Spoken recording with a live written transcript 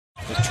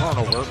the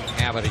turnover.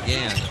 Have it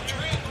again.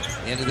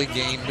 Into the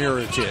game,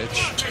 Mirotic.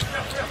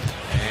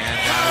 And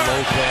now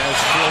Lopez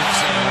floats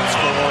in and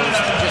scores.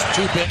 Just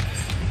 2 bit.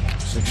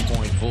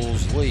 6-point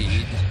Bulls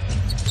lead.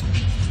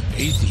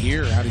 Easy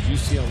here out of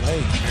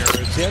UCLA.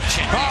 Mirotic,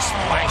 and he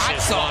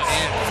splashes one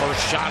in.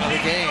 First shot of the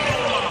game.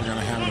 We're going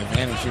to have an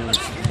advantage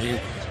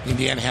here.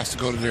 Indiana has to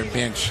go to their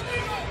bench.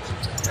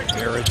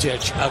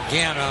 Mirotic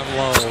again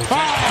unloads.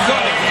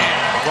 Good again.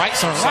 Right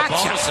to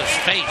Sabonis'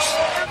 face.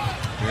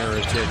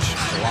 Mirotic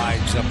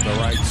glides up the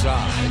right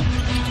side.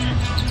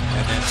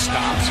 And then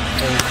stops and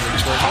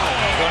goes for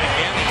good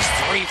again. He's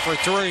 3 for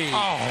 3.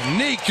 Oh,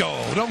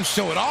 Nico, don't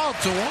show it all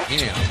to him.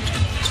 Yeah.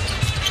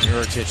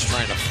 Mirotic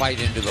trying to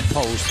fight into the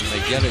post, and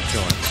they get it to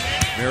him.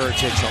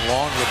 Mirotic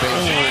along the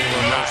baseline,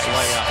 reverse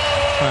layup.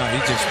 He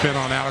just spit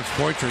on Alex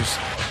Poitras.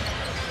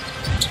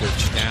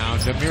 Switch down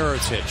to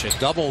Mirotic. A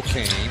double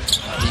came.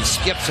 He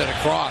skips it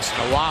across.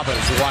 Nawaba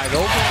is wide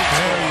open.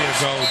 There you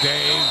go,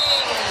 Dave.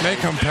 Make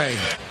him pay.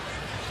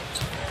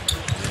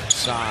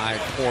 Inside,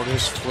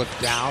 Portis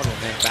flipped out and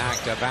then back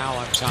to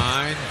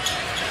Valentine.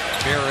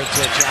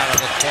 Mirotic out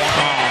of the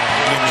corner.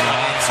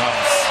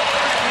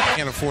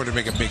 Can't afford to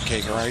make a big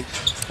cake, right?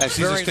 That's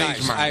very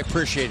nice. I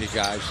appreciate it,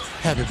 guys.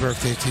 Happy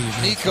birthday to you,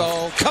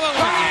 Nico. Come on.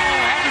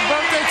 Happy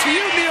birthday to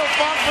you, Neil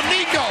Funk, from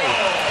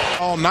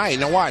Nico. All night.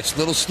 Now watch,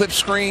 little slip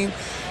screen,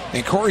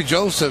 and Corey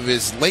Joseph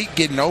is late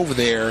getting over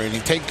there, and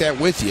you take that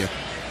with you.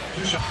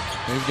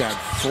 They've got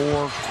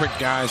 4 quick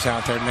guys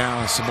out there now,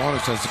 and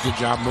Sabonis does a good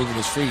job moving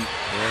his feet.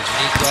 There's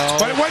Nico.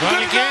 But it wasn't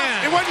good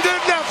enough. It wasn't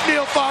good enough,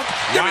 Neil Funk.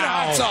 Give me the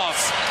hot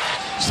sauce.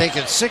 He's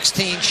taken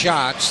 16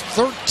 shots,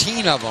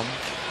 13 of them,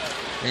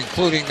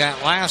 including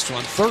that last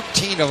one.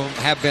 13 of them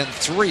have been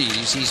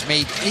threes. He's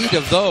made 8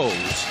 of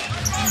those.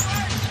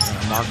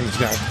 Markham's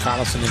got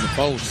Collison in the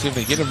post. See if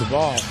they get him the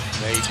ball.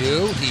 They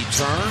do. He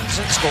turns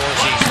and scores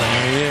easily.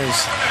 There he is.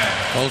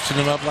 Posting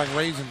him up like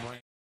Raisin Bran.